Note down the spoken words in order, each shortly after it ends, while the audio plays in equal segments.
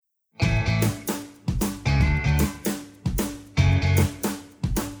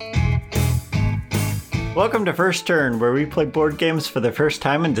Welcome to First Turn, where we play board games for the first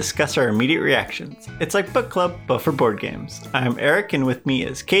time and discuss our immediate reactions. It's like book club, but for board games. I'm Eric, and with me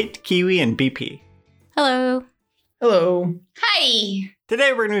is Kate, Kiwi, and BP. Hello. Hello. Hi.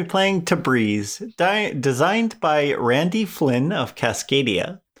 Today we're going to be playing Tabriz, designed by Randy Flynn of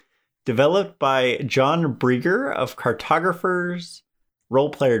Cascadia, developed by John Brieger of Cartographers, Role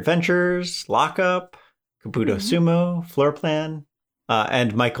Player Adventures, Lockup, Kabuto Sumo, Floorplan,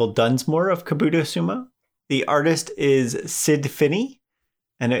 and Michael Dunsmore of Kabuto Sumo. The artist is Sid Finney,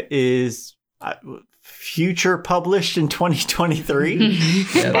 and it is future published in 2023.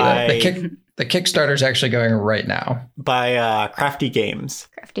 The Kickstarter's actually going right now. By Crafty Games.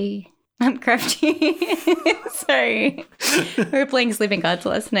 Crafty. I'm crafty. Sorry. We were playing Sleeping Gods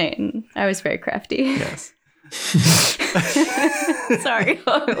last night, and I was very crafty. Yes. Sorry.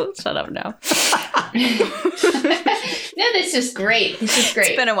 I'll shut up now. No, this is great. It's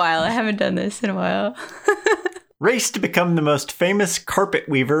been a while. I haven't done this in a while. Race to become the most famous carpet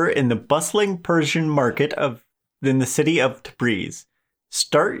weaver in the bustling Persian market in the city of Tabriz.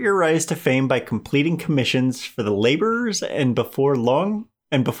 Start your rise to fame by completing commissions for the laborers, and before long,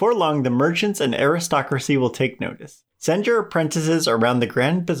 the merchants and aristocracy will take notice. Send your apprentices around the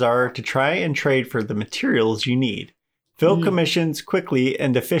Grand Bazaar to try and trade for the materials you need. Fill commissions quickly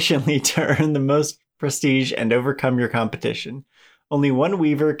and efficiently to earn the most prestige and overcome your competition. Only one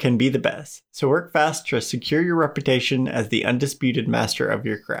weaver can be the best, so work fast to secure your reputation as the undisputed master of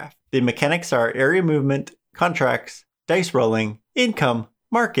your craft. The mechanics are area movement, contracts, dice rolling, income,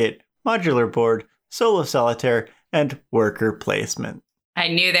 market, modular board, solo solitaire, and worker placement. I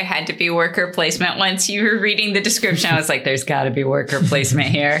knew there had to be worker placement. Once you were reading the description, I was like, there's got to be worker placement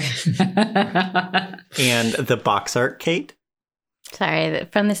here. And the box art, Kate? Sorry,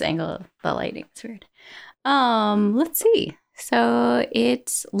 from this angle, the lighting is weird. Let's see. So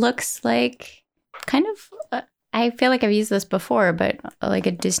it looks like kind of, I feel like I've used this before, but like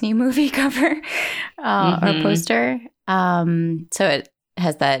a Disney movie cover or poster. So it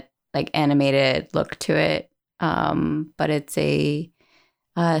has that like animated look to it. But it's a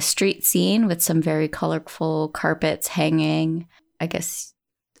street scene with some very colorful carpets hanging. I guess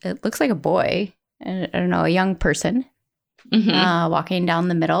it looks like a boy, I don't know, a young person walking down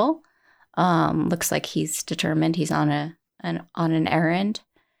the middle. Looks like he's determined. He's on an errand.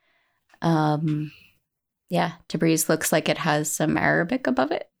 Tabriz looks like it has some Arabic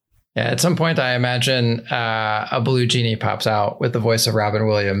above it. Yeah, at some point I imagine a blue genie pops out with the voice of Robin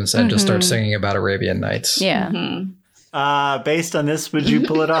Williams and just starts singing about Arabian Nights. Yeah. Based on this, would you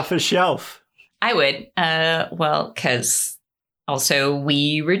pull it off a shelf? I would. Because also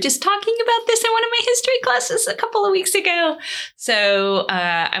we were just talking about this in one of my history classes a couple of weeks ago. So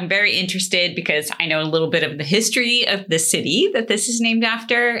I'm very interested because I know a little bit of the history of the city that this is named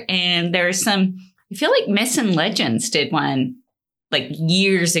after. And there's some, I feel like Myths and Legends did one like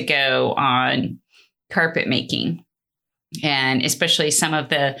years ago on carpet making. And especially some of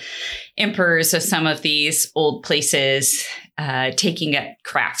the emperors of some of these old places taking up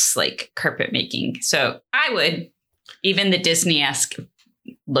crafts like carpet making. So I would, even the Disney-esque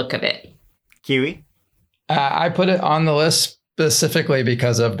look of it. Kiwi? I put it on the list specifically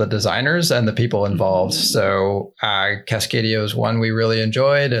because of the designers and the people involved. So Cascadia is one we really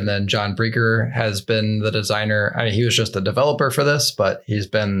enjoyed. And then John Brieger has been the designer. I mean, he was just a developer for this, but he's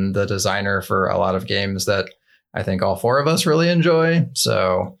been the designer for a lot of games that I think all four of us really enjoy.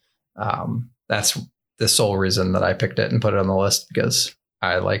 So that's the sole reason that I picked it and put it on the list, because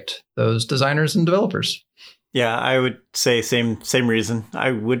I liked those designers and developers. Yeah, I would say same reason.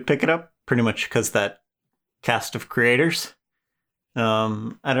 I would pick it up pretty much because that cast of creators.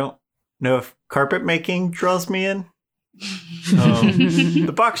 I don't know if carpet making draws me in.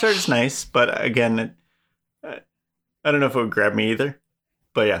 The box art is nice, but again, I don't know if it would grab me either.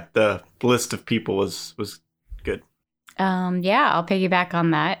 But yeah, the list of people was good. I'll piggyback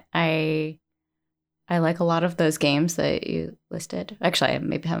on that. I like a lot of those games that you listed. Actually, I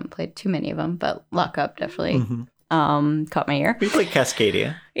maybe haven't played too many of them, but Lockup definitely caught my ear. We played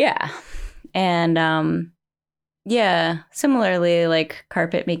Cascadia. Yeah. And similarly, like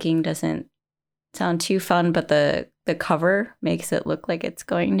carpet making doesn't sound too fun, but the cover makes it look like it's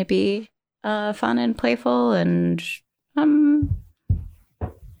going to be fun and playful. And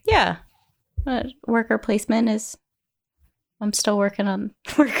worker placement is... I'm still working on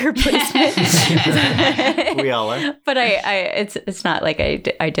worker placement. We all are. But it's not like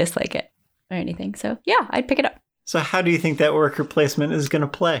I dislike it or anything. So yeah, I'd pick it up. So how do you think that worker placement is going to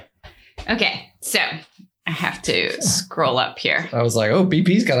play? Okay, so I have to scroll up here. I was like, oh,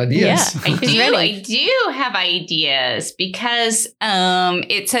 BP's got ideas. Yeah. I do have ideas because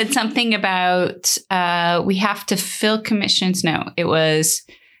it said something about we have to fill commissions. No, it was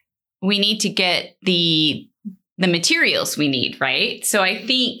we need to get the materials we need, right? So I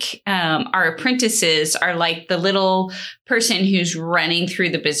think our apprentices are like the little person who's running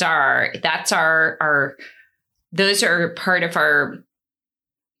through the bazaar. That's those are part of our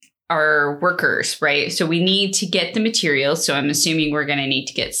workers, right? So we need to get the materials. So I'm assuming we're going to need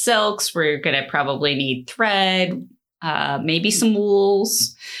to get silks. We're going to probably need thread, maybe some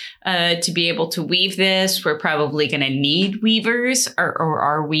wools to be able to weave this. We're probably going to need weavers, or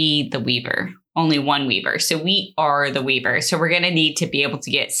are we the weaver? Only one weaver. So we are the weaver. So we're going to need to be able to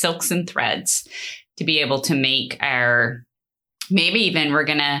get silks and threads to be able to make maybe even we're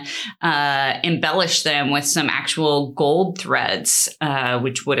going to embellish them with some actual gold threads,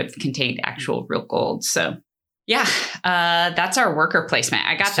 which would have contained actual real gold. So yeah, that's our worker placement.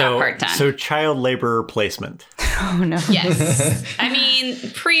 I got that part done. So child labor placement. Oh, no. Yes. I mean,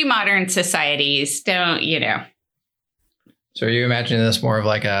 pre-modern societies don't, So are you imagining this more of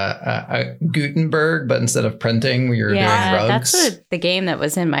like a Gutenberg, but instead of printing, you're doing rugs? That's the game that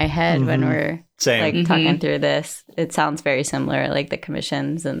was in my head when we're talking through this. It sounds very similar, like the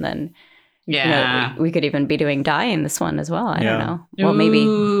commissions, and then we could even be doing dye in this one as well. I don't know. Well,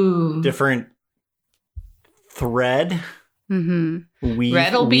 maybe different thread.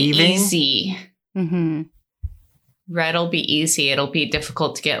 Red'll be easy. Mm-hmm. Red'll be easy. It'll be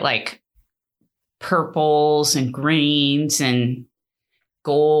difficult to get like purples and greens and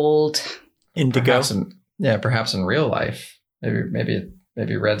gold, indigo. Perhaps in real life,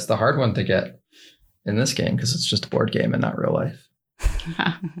 maybe red's the hard one to get in this game because it's just a board game and not real life.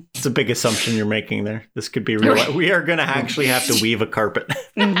 It's a big assumption you're making there. This could be real life. We are going to actually have to weave a carpet.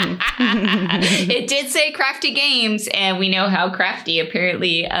 It did say crafty games, and we know how crafty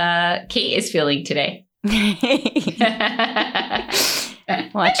apparently Kate is feeling today.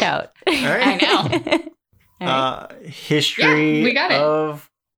 Watch out. All right. I know. History we got it. of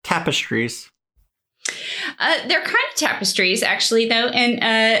tapestries. They're kind of tapestries, actually, though.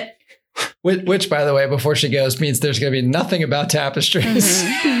 And which, by the way, before she goes, means there's going to be nothing about tapestries.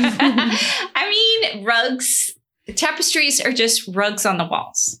 I mean, rugs. Tapestries are just rugs on the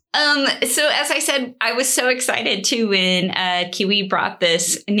walls. So as I said, I was so excited too when Kiwi brought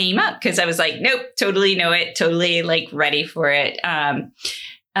this name up because I was like, nope, totally know it, totally like ready for it.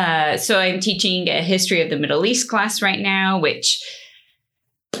 So I'm teaching a history of the Middle East class right now, which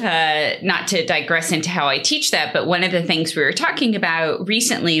not to digress into how I teach that, but one of the things we were talking about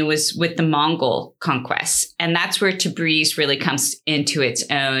recently was with the Mongol conquests. And that's where Tabriz really comes into its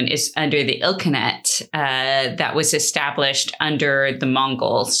own, is under the Ilkhanate that was established under the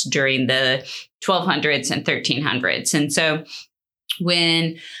Mongols during the 1200s and 1300s. And so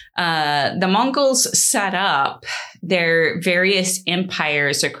when the Mongols set up their various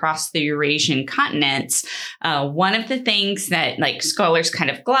empires across the Eurasian continents, one of the things that like scholars kind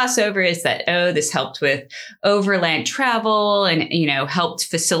of gloss over is that, this helped with overland travel and, helped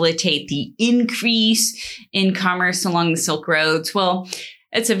facilitate the increase in commerce along the Silk Roads. Well,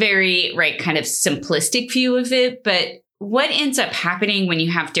 it's a very, kind of simplistic view of it, but what ends up happening when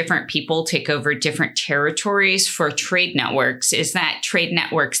you have different people take over different territories for trade networks is that trade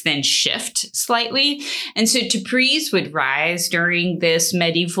networks then shift slightly. And so Tabriz would rise during this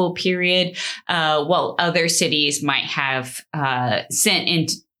medieval period, while other cities might have sent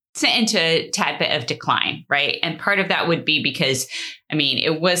into a tad bit of decline, right? And part of that would be because,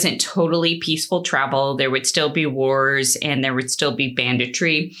 it wasn't totally peaceful travel. There would still be wars and there would still be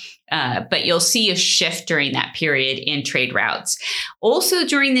banditry. But you'll see a shift during that period in trade routes. Also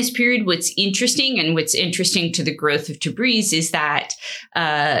during this period, what's interesting to the growth of Tabriz is that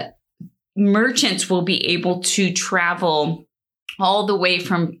merchants will be able to travel all the way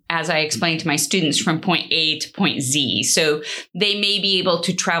from, as I explained to my students, from point A to point Z. So they may be able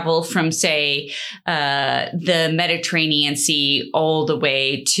to travel from, say, the Mediterranean Sea all the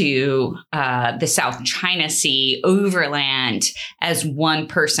way to the South China Sea overland as one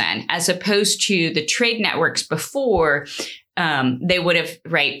person, as opposed to the trade networks before. They would have,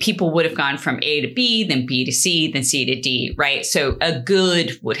 people would have gone from A to B, then B to C, then C to D, right? So a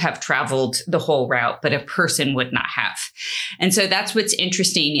good would have traveled the whole route, but a person would not have. And so that's what's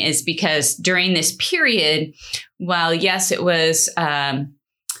interesting is because during this period, while yes, it was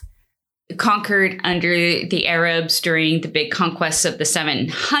conquered under the Arabs during the big conquests of the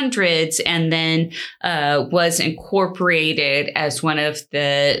 700s and then was incorporated as one of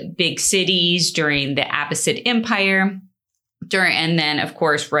the big cities during the Abbasid Empire. and then, of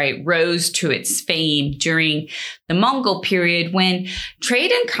course, right, rose to its fame during the Mongol period when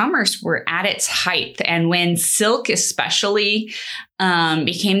trade and commerce were at its height, and when silk especially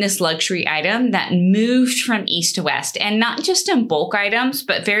became this luxury item that moved from east to west, and not just in bulk items,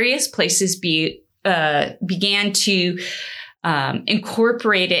 but various places began to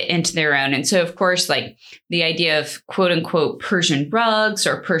incorporate it into their own. And so, of course, like the idea of quote unquote Persian rugs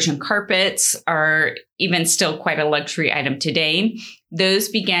or Persian carpets are even still quite a luxury item today. Those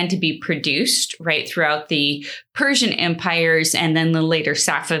began to be produced right throughout the Persian empires, and then the later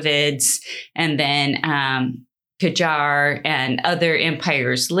Safavids, and then Qajar and other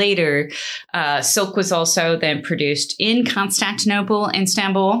empires later. Silk was also then produced in Constantinople,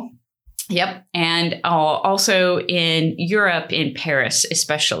 Istanbul. Yep. And also in Europe, in Paris,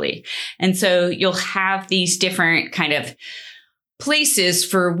 especially. And so you'll have these different kind of places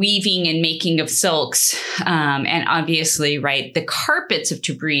for weaving and making of silks. And obviously, right, the carpets of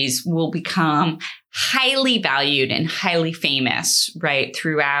Tabriz will become highly valued and highly famous, right,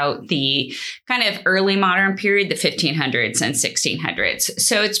 throughout the kind of early modern period, the 1500s and 1600s.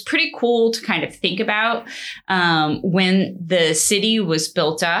 So it's pretty cool to kind of think about when the city was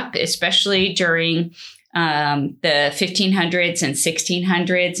built up, especially during the 1500s and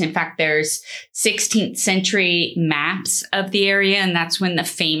 1600s. In fact, there's 16th century maps of the area, and that's when the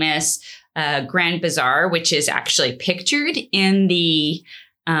famous Grand Bazaar, which is actually pictured in the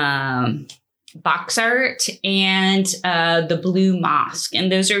box art, and the Blue Mosque.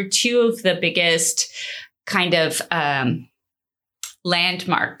 And those are two of the biggest kind of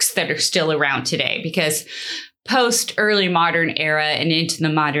landmarks that are still around today, because post early modern era and into the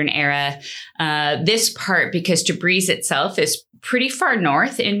modern era, this part, because Tabriz itself is pretty far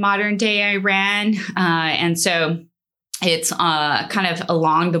north in modern day Iran. And so it's kind of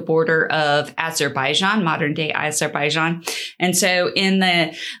along the border of Azerbaijan, modern day Azerbaijan. And so in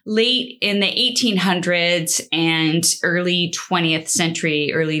the 1800s and early 20th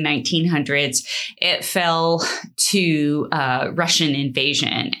century, early 1900s, it fell to Russian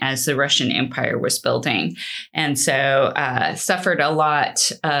invasion as the Russian Empire was building. And so suffered a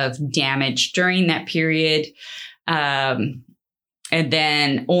lot of damage during that period. And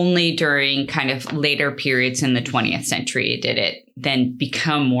then only during kind of later periods in the 20th century did it then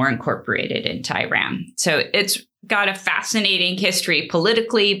become more incorporated into Iran. So it's got a fascinating history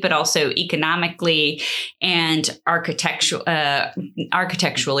politically, but also economically and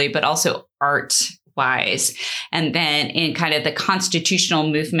architecturally, but also art-wise. And then in kind of the constitutional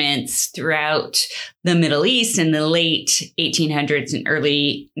movements throughout the Middle East in the late 1800s and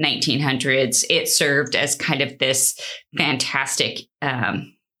early 1900s, it served as kind of this fantastic,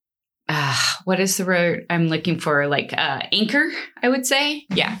 what is the word I'm looking for? Like anchor, I would say.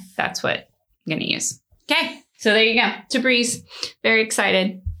 Yeah, that's what I'm going to use. Okay, so there you go. Tabriz. Very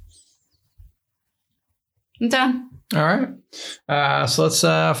excited. I'm done. All right. So let's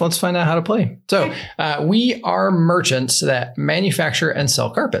find out how to play. So we are merchants that manufacture and sell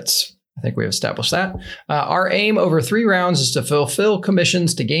carpets. I think we've established that. Our aim over 3 rounds is to fulfill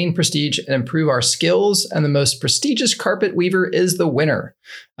commissions to gain prestige and improve our skills. And the most prestigious carpet weaver is the winner.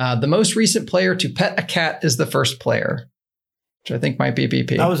 The most recent player to pet a cat is the first player, which I think might be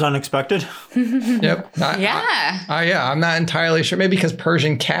BP. That was unexpected. Yep. Yeah. I'm not entirely sure. Maybe because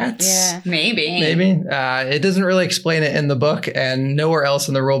Persian cats. Yeah, maybe. It doesn't really explain it in the book, and nowhere else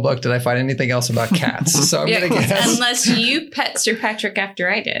in the rule book did I find anything else about cats. So I'm going to guess. Unless you pet Sir Patrick after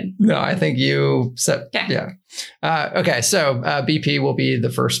I did. No, I think you said, okay. Yeah. Okay, so BP will be the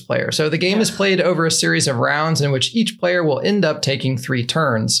first player. So the game is played over a series of rounds in which each player will end up taking 3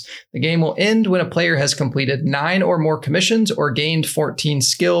 turns. The game will end when a player has completed 9 or more commissions or gained 14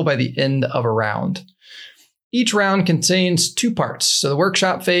 skill by the end of a round. Each round contains 2 parts. So the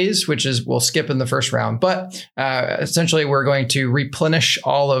workshop phase, which is we'll skip in the first round, but essentially we're going to replenish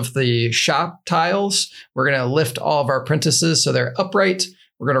all of the shop tiles. We're going to lift all of our apprentices so they're upright.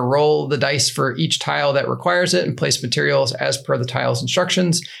 We're going to roll the dice for each tile that requires it and place materials as per the tile's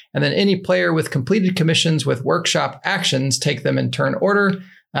instructions. And then any player with completed commissions with workshop actions take them in turn order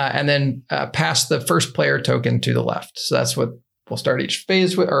and then pass the first player token to the left. So that's what we'll start each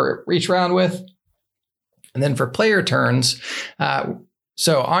phase with, or each round with. And then for player turns,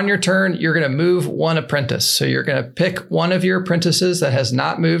 so on your turn, you're going to move 1 apprentice. So you're going to pick one of your apprentices that has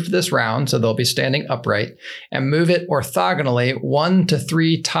not moved this round, so they'll be standing upright, and move it orthogonally 1 to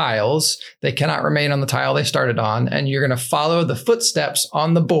 3 tiles. They cannot remain on the tile they started on, and you're going to follow the footsteps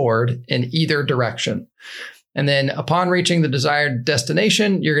on the board in either direction. And then upon reaching the desired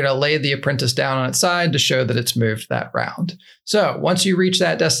destination, you're going to lay the apprentice down on its side to show that it's moved that round. So once you reach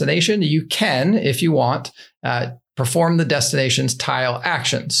that destination, you can, if you want, perform the destination's tile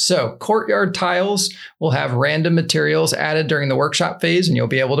actions. So courtyard tiles will have random materials added during the workshop phase, and you'll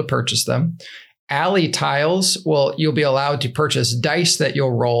be able to purchase them. Alley tiles, you'll be allowed to purchase dice that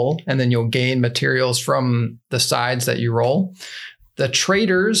you'll roll, and then you'll gain materials from the sides that you roll. The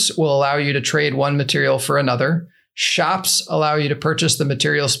traders will allow you to trade one material for another. Shops allow you to purchase the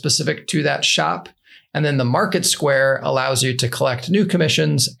material specific to that shop. And then the market square allows you to collect new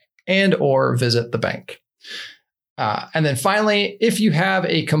commissions and or visit the bank. And then finally, if you have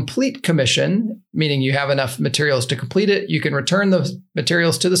a complete commission, meaning you have enough materials to complete it, you can return the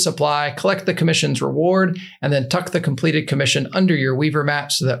materials to the supply, collect the commission's reward, and then tuck the completed commission under your Weaver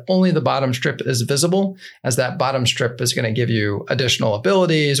mat so that only the bottom strip is visible, as that bottom strip is going to give you additional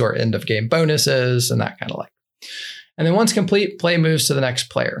abilities or end of game bonuses and that kind of like. And then once complete, play moves to the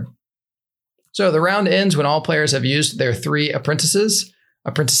next player. So the round ends when all players have used their 3 apprentices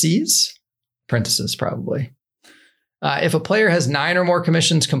probably. If a player has 9 or more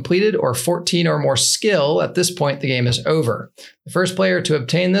commissions completed or 14 or more skill, at this point, the game is over. The first player to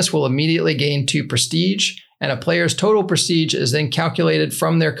obtain this will immediately gain 2 prestige, and a player's total prestige is then calculated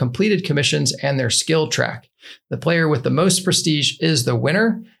from their completed commissions and their skill track. The player with the most prestige is the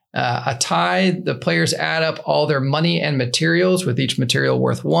winner. A tie, the players add up all their money and materials, with each material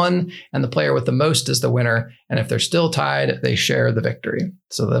worth 1, and the player with the most is the winner. And if they're still tied, they share the victory.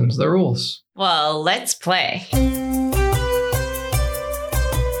 So them's the rules. Well, let's play.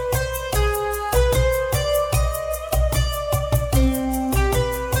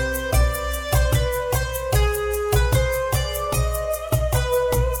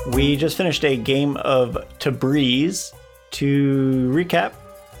 We just finished a game of Tabriz. To recap,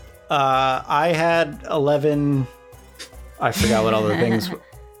 I had 11. I forgot what all the things.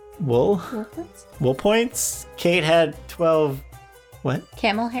 Wool points. Kate had 12. What?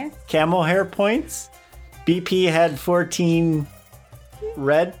 Camel hair. Camel hair points. BP had 14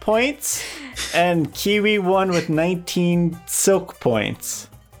 red points, and Kiwi won with 19 silk points.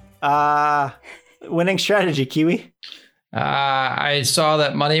 Winning strategy, Kiwi. I saw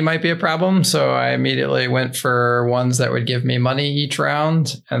that money might be a problem, so I immediately went for ones that would give me money each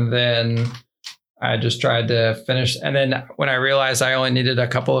round, and then I just tried to finish. And then when I realized I only needed a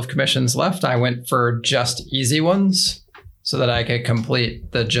couple of commissions left, I went for just easy ones so that I could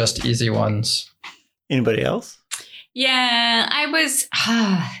complete the just easy ones. Anybody else? Yeah, I was.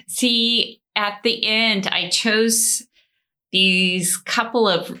 See, at the end, I chose these couple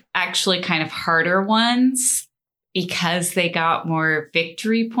of actually kind of harder ones because they got more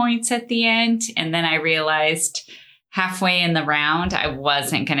victory points at the end. And then I realized halfway in the round, I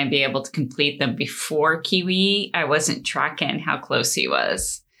wasn't going to be able to complete them before Kiwi. I wasn't tracking how close he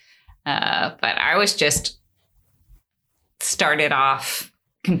was. But I was just started off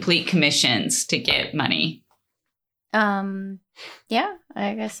complete commissions to get money. Yeah,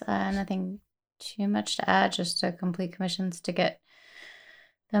 I guess nothing too much to add, just to complete commissions to get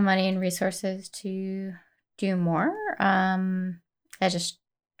the money and resources to do more. I just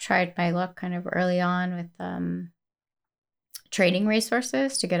tried my luck kind of early on with trading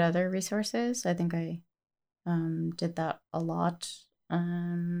resources to get other resources. I think I did that a lot.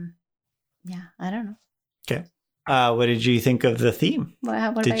 Yeah, I don't know. Okay. What did you think of the theme? What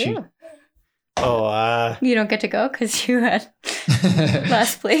about you? Oh, you don't get to go because you had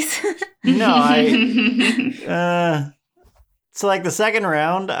last place. No, so like the second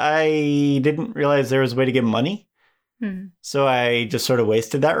round, I didn't realize there was a way to get money. So I just sort of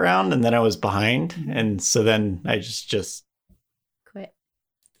wasted that round, and then I was behind. And so then I just quit.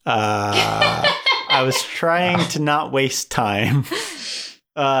 I was trying to not waste time.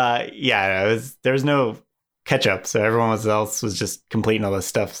 There was no catch up. So everyone else was just completing all this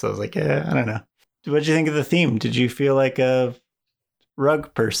stuff. So I was like, I don't know. What did you think of the theme? Did you feel like a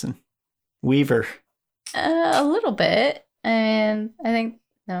rug person? Weaver? A little bit. And I think,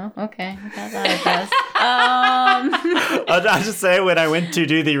 no, okay. I'll just say, when I went to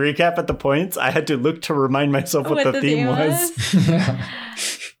do the recap at the points, I had to look to remind myself what the theme was.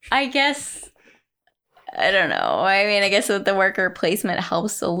 I guess, I don't know. I mean, I guess with the worker placement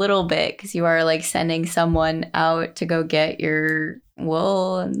helps a little bit because you are like sending someone out to go get your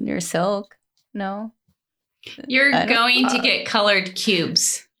wool and your silk. No? You're going to get colored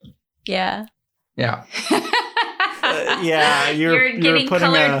cubes. Yeah. Yeah. You're getting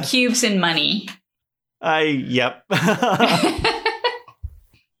colored cubes and money. Yep.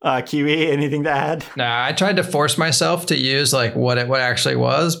 Kiwi, anything to add? No, I tried to force myself to use like what it actually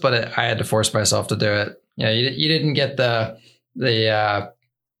was, but I had to force myself to do it. You didn't get the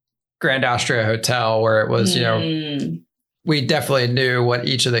Grand Austria Hotel where it was, we definitely knew what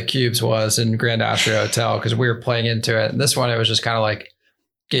each of the cubes was in Grand Austria Hotel because we were playing into it. And this one, it was just kind of like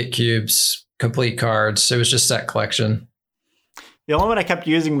get cubes, complete cards. It was just set collection. The only one I kept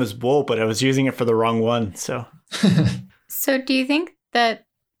using was wool, but I was using it for the wrong one. So So do you think that,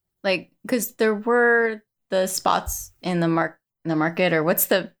 like, because there were the spots in the market, or what's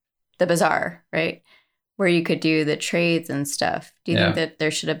the bazaar, right, where you could do the trades and stuff? Do you think that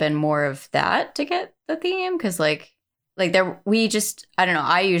there should have been more of that to get the theme? Because like there, I don't know.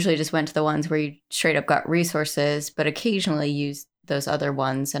 I usually just went to the ones where you straight up got resources, but occasionally used those other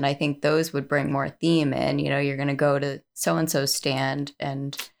ones, and I think those would bring more theme in. You know, you're going to go to so and so stand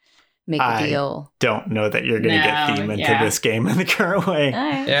and make a deal. Don't know that you're going to get theme into this game in the current way.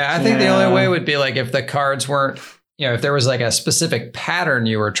 Right. Yeah, I think the only way would be like if the cards weren't, you know, if there was like a specific pattern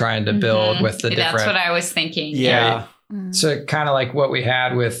you were trying to build with the different. That's what I was thinking. Yeah. So kind of like what we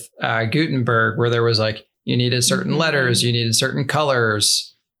had with Gutenberg, where there was like you needed certain letters, you needed certain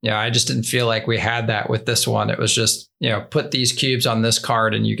colors. Yeah, I just didn't feel like we had that with this one. It was just, you know, put these cubes on this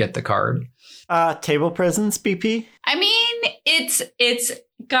card and you get the card. Table presence, BP? I mean, it's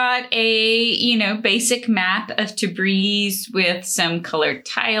got a, you know, basic map of Tabriz with some colored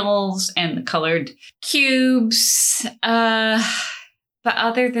tiles and the colored cubes. But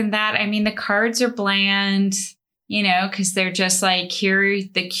other than that, I mean, the cards are bland, you know, because they're just like, here are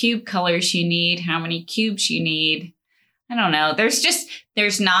the cube colors you need, how many cubes you need. I don't know.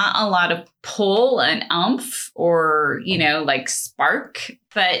 There's not a lot of pull and oomph or, you know, like spark,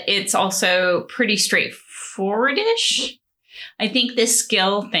 but it's also pretty straightforward-ish. I think the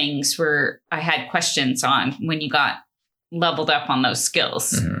skill things I had questions on when you got leveled up on those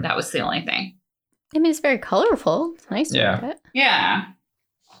skills. Mm-hmm. That was the only thing. I mean, it's very colorful. It's nice to look at. Yeah.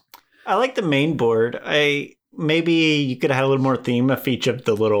 I like the main board. Maybe you could have had a little more theme if each of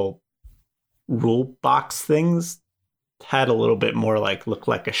the little rule box things had a little bit more like look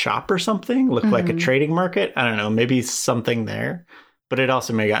like a shop or something, look like a trading market. I don't know, maybe something there, but it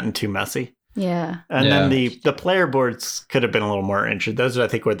also may have gotten too messy. Yeah. And then the player boards could have been a little more interesting. Those I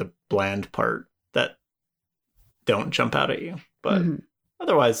think were the bland part that don't jump out at you. But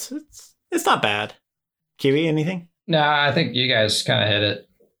otherwise, it's not bad. Kiwi, anything? No, I think you guys kind of hit it.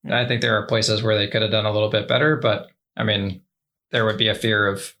 I think there are places where they could have done a little bit better, but I mean, there would be a fear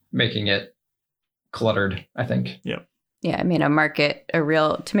of making it cluttered, I think. Yep. Yeah, I mean, to make it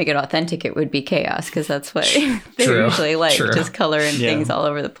authentic, it would be chaos because that's what they usually like, just coloring things all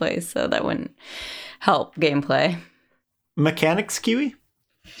over the place. So that wouldn't help gameplay. Mechanics, Kiwi?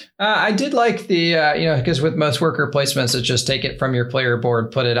 I did like the, because with most worker placements, it's just take it from your player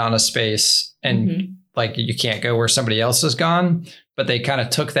board, put it on a space, and like you can't go where somebody else has gone. But they kind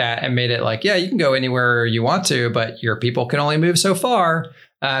of took that and made it like, yeah, you can go anywhere you want to, but your people can only move so far.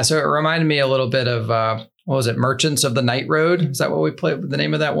 So it reminded me a little bit of, what was it? Merchants of the Night Road. Is that what we played? The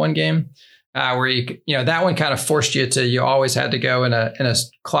name of that one game, where that one kind of forced you always had to go in a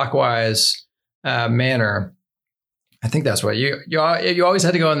clockwise manner. I think that's what you always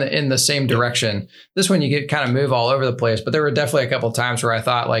had to go in the same direction. This one you could kind of move all over the place, but there were definitely a couple of times where I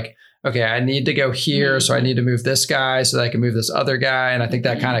thought like, okay, I need to go here, so I need to move this guy so that I can move this other guy, and I think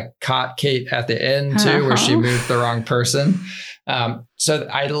that kind of caught Kate at the end too, where she moved the wrong person. So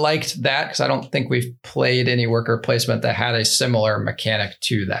I liked that because I don't think we've played any worker placement that had a similar mechanic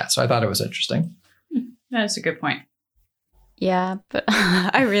to that. So I thought it was interesting. That's a good point. Yeah, but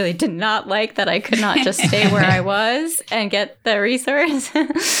I really did not like that I could not just stay where I was and get the resource.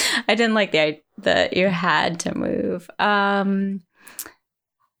 I didn't like that you had to move.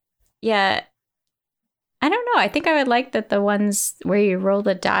 Yeah, I don't know. I think I would like that the ones where you roll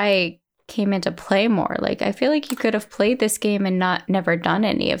the die came into play more. Like, I feel like you could have played this game and never done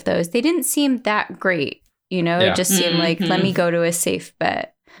any of those. They didn't seem that great, you know? It just seemed like, let me go to a safe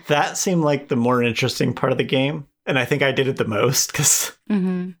bet. That seemed like the more interesting part of the game. And I think I did it the most because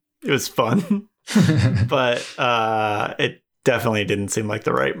it was fun. But it definitely didn't seem like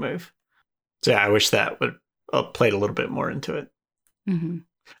the right move. So yeah, I wish that would have played a little bit more into it.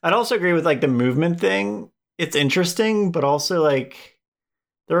 I'd also agree with like the movement thing. It's interesting, but also like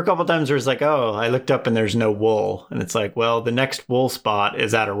there were a couple times where it's like, oh, I looked up and there's no wool. And it's like, well, the next wool spot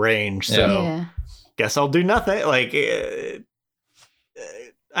is out of range. So guess I'll do nothing. Like, I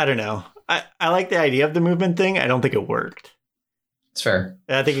don't know. I like the idea of the movement thing. I don't think it worked. It's fair.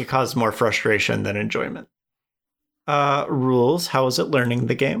 I think it caused more frustration than enjoyment. Rules. How is it learning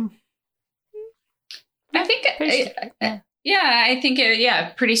the game? I think, I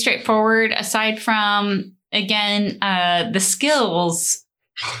think, pretty straightforward. Aside from, again, the skills,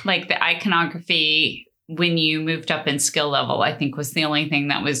 like the iconography when you moved up in skill level, I think was the only thing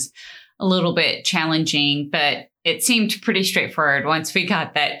that was a little bit challenging. But it seemed pretty straightforward once we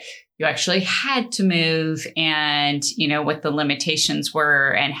got that you actually had to move and, what the limitations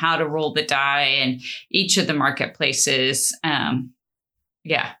were and how to roll the die and each of the marketplaces.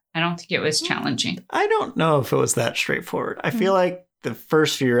 I don't think it was challenging. I don't know if it was that straightforward. I feel like the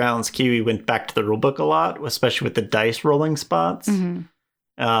first few rounds, Kiwi went back to the rulebook a lot, especially with the dice rolling spots. Mm-hmm.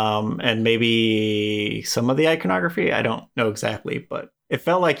 And maybe some of the iconography. I don't know exactly, but it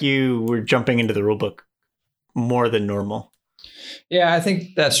felt like you were jumping into the rulebook more than normal. Yeah, I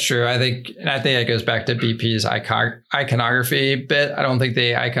think that's true. I think it goes back to BP's iconography bit. I don't think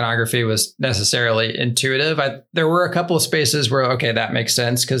the iconography was necessarily intuitive. There were a couple of spaces where, okay, that makes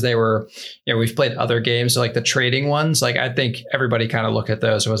sense because they were, we've played other games, so like the trading ones. Like I think everybody kind of looked at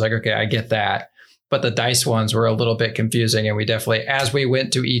those and was like, okay, I get that. But the dice ones were a little bit confusing. And we definitely, as we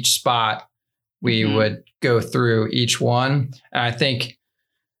went to each spot, we would go through each one. And I think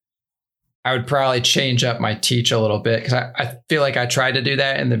I would probably change up my teach a little bit because I feel like I tried to do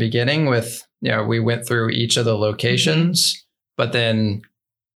that in the beginning with, we went through each of the locations, but then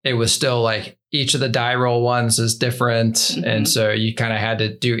it was still like each of the die roll ones is different. And so you kind of had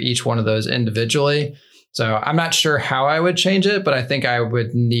to do each one of those individually. So I'm not sure how I would change it, but I think I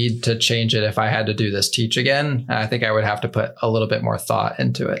would need to change it if I had to do this teach again. I think I would have to put a little bit more thought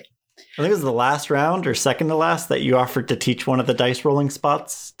into it. I think it was the last round or second to last that you offered to teach one of the dice rolling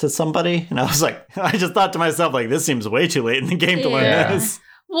spots to somebody. And I was like, I just thought to myself, like, this seems way too late in the game to learn this.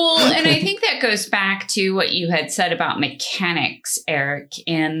 Well, and I think that goes back to what you had said about mechanics, Eric,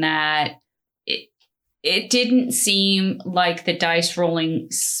 in that it didn't seem like the dice rolling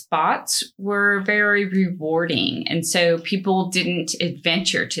spots were very rewarding. And so people didn't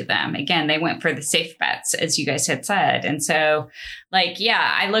adventure to them. Again, they went for the safe bets, as you guys had said. And so,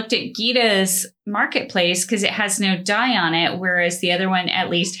 I looked at Gita's marketplace because it has no die on it, whereas the other one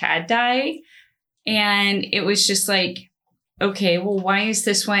at least had die. And it was just like, okay, well, why is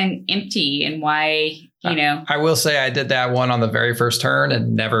this one empty? And why, I will say I did that one on the very first turn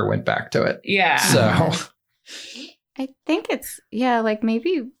and never went back to it. Yeah. So I think it's,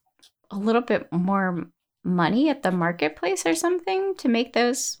 maybe a little bit more money at the marketplace or something to make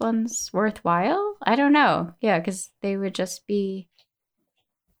those ones worthwhile. I don't know. Yeah, because they would just be...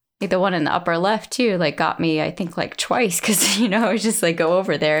 the one in the upper left too, got me, I think, twice because, I was just go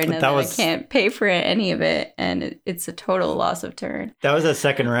over there and then I can't pay for any of it. And it's a total loss of turn. That was a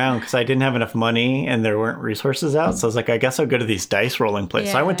second round because I didn't have enough money and there weren't resources out. So I was like, I guess I'll go to these dice rolling places.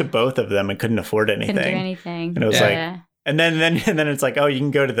 Yeah. So I went to both of them and couldn't afford anything. Couldn't do anything. And it was and then it's like, oh, you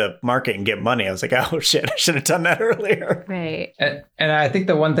can go to the market and get money. I was like, oh shit, I should have done that earlier. Right. And I think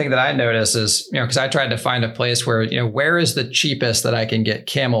the one thing that I noticed is, because I tried to find a place where, where is the cheapest that I can get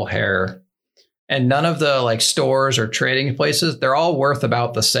camel hair? And none of the stores or trading places, they're all worth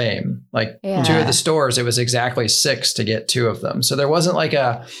about the same. Two of the stores, it was exactly 6 to get 2 of them. So there wasn't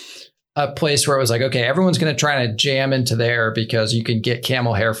a place where it was like, okay, everyone's going to try to jam into there because you can get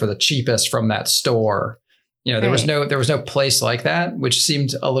camel hair for the cheapest from that store. There was no place like that, which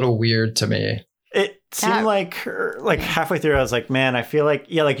seemed a little weird to me. It seemed like halfway through, I was like, man, I feel like,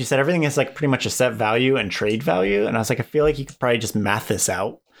 like you said, everything is pretty much a set value and trade value. And I was like, I feel like you could probably just math this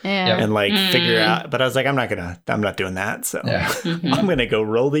out and figure out. But I was like, I'm not doing that. So I'm going to go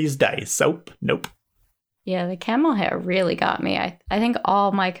roll these dice. Nope. Yeah, the camel hair really got me. I think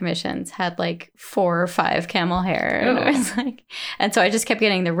all my commissions had 4 or 5 camel hair. And it was and so I just kept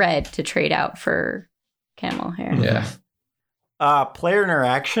getting the red to trade out for camel hair. Yeah. Player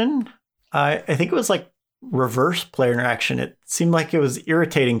interaction. I think it was reverse player interaction. It seemed like it was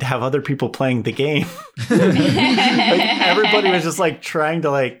irritating to have other people playing the game. Everybody was just trying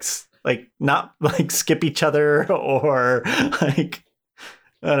to not skip each other or I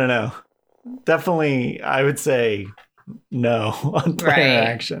don't know. Definitely, I would say no on player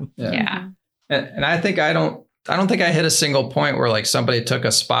interaction. Yeah. And I think I don't think I hit a single point where somebody took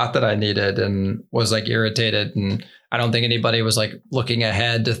a spot that I needed and was irritated. And I don't think anybody was looking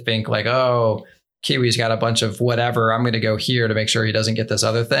ahead to think oh, Kiwi's got a bunch of whatever. I'm going to go here to make sure he doesn't get this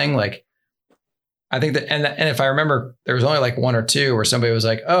other thing. I think that, and if I remember, there was only 1 or 2 where somebody was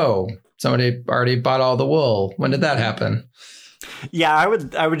oh, somebody already bought all the wool. When did that happen? Yeah, I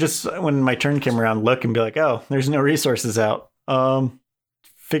would just, when my turn came around, look and be oh, there's no resources out.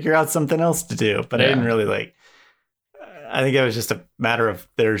 Figure out something else to do. But I didn't really I think it was just a matter of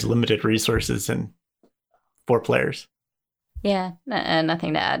there's limited resources and 4 players. Yeah,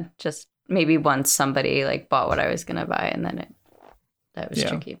 nothing to add. Just maybe once somebody bought what I was going to buy and then that was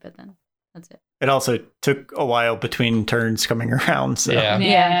tricky, but then that's it. It also took a while between turns coming around. So.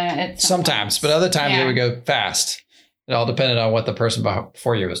 Sometimes, but other times it would go fast. It all depended on what the person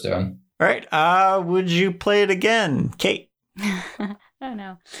before you was doing. All right. Would you play it again, Kate? I don't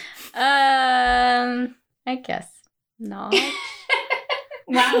know. I guess not.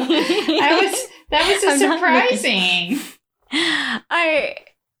 Wow. That was I'm not surprising.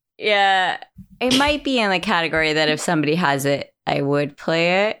 It might be in the category that if somebody has it, I would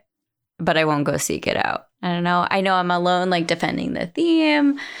play it, but I won't go seek it out. I don't know. I know I'm alone, like defending the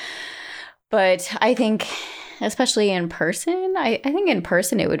theme, but I think, especially in person, I think in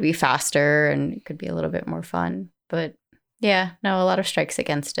person it would be faster and it could be a little bit more fun. But yeah, no, a lot of strikes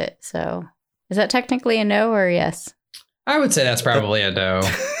against it. So is that technically a no or a yes? I would say that's probably a no.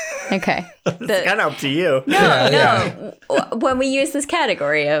 Okay. It's kind of up to you. No. When we use this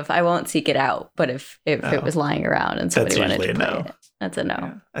category of I won't seek it out, but if it was lying around and somebody That's wanted to usually play a no. it, that's a no.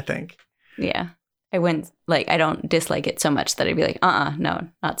 Yeah, I think. Yeah. I wouldn't, like, I don't dislike it so much that I'd be like, no,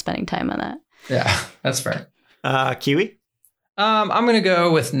 not spending time on that. Yeah, that's fair. Kiwi? I'm going to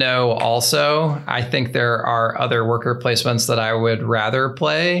go with no also. I think there are other worker placements that I would rather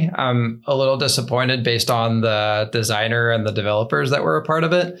play. I'm a little disappointed based on the designer and the developers that were a part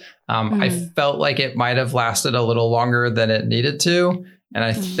of it. I felt like it might have lasted a little longer than it needed to. And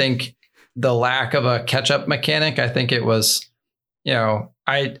I think the lack of a catch-up mechanic, I think it was,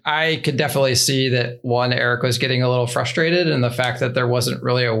 I could definitely see that Eric was getting a little frustrated, and the fact that there wasn't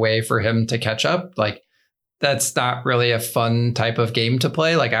really a way for him to catch up. Like, that's not really a fun type of game to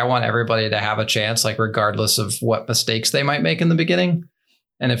play. Like, I want everybody to have a chance, like, regardless of what mistakes they might make in the beginning.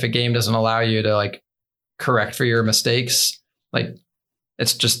 And if a game doesn't allow you to, like, correct for your mistakes, like,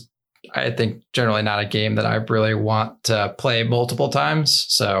 it's just, I think, generally not a game that I really want to play multiple times.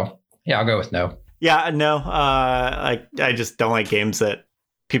 So yeah, I'll go with no. Yeah, no. I just don't like games that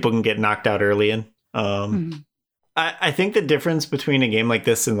people can get knocked out early in. I think the difference between a game like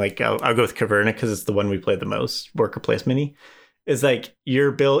this and, like, I'll go with Caverna because it's the one we played the most, worker placement, is like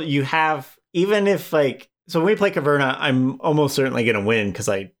you have, even if, like, so when we play Caverna, I'm almost certainly going to win because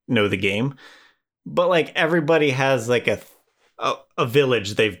I know the game. But, like, everybody has, like, a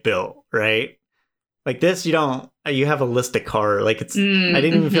village they've built, right? Like this, you have a list of car. Like, it's, I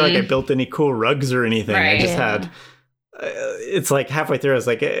didn't even feel like I built any cool rugs or anything. Right. I just had, it's like halfway through, I was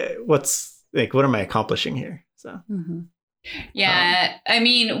like, what am I accomplishing here? So, yeah. I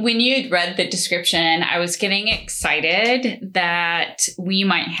mean, when you'd read the description, I was getting excited that we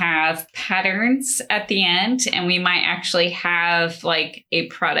might have patterns at the end and we might actually have, like, a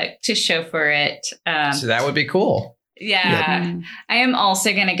product to show for it. So that would be cool. Yeah, I am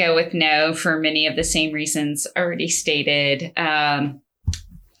also going to go with no for many of the same reasons already stated. I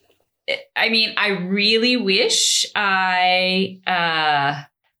mean, I really wish I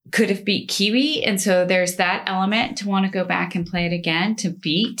could have beat Kiwi. And so there's that element to want to go back and play it again to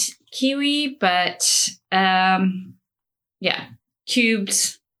beat Kiwi. But yeah,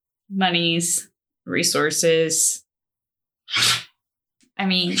 cubes, monies, resources. I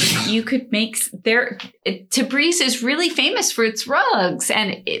mean, you could make Tabriz is really famous for its rugs,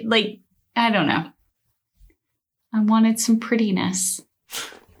 and I don't know. I wanted some prettiness.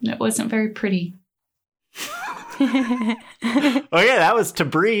 It wasn't very pretty. Oh yeah, that was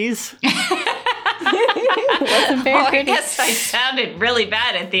Tabriz. I guess I sounded really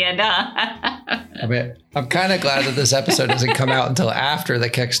bad at the end, huh? I mean, I'm kind of glad that this episode doesn't come out until after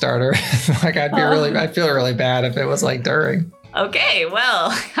the Kickstarter. Like, I'd feel really bad if it was like during. Okay,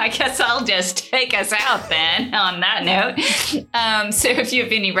 well, I guess I'll just take us out then on that note. So if you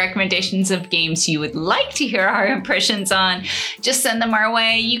have any recommendations of games you would like to hear our impressions on, just send them our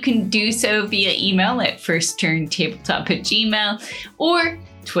way. You can do so via email at firstturntabletop@gmail.com or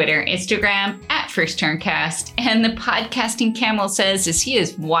Twitter, Instagram @FirstTurnCast. And the podcasting camel says as he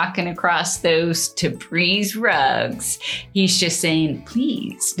is walking across those Tabriz rugs, he's just saying,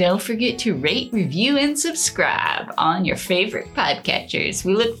 please don't forget to rate, review, and subscribe on your favorite podcatchers.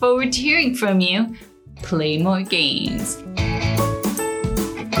 We look forward to hearing from you. Play more games.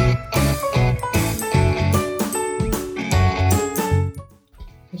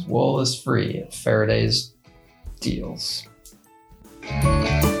 This wool is free at Faraday's Deals.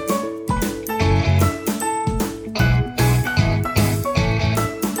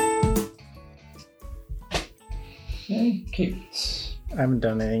 Kate. I haven't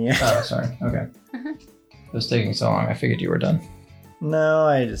done anything yet. Oh, sorry. Okay. It was taking so long. I figured you were done. No,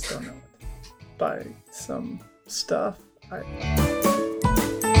 I just don't know what to buy some stuff.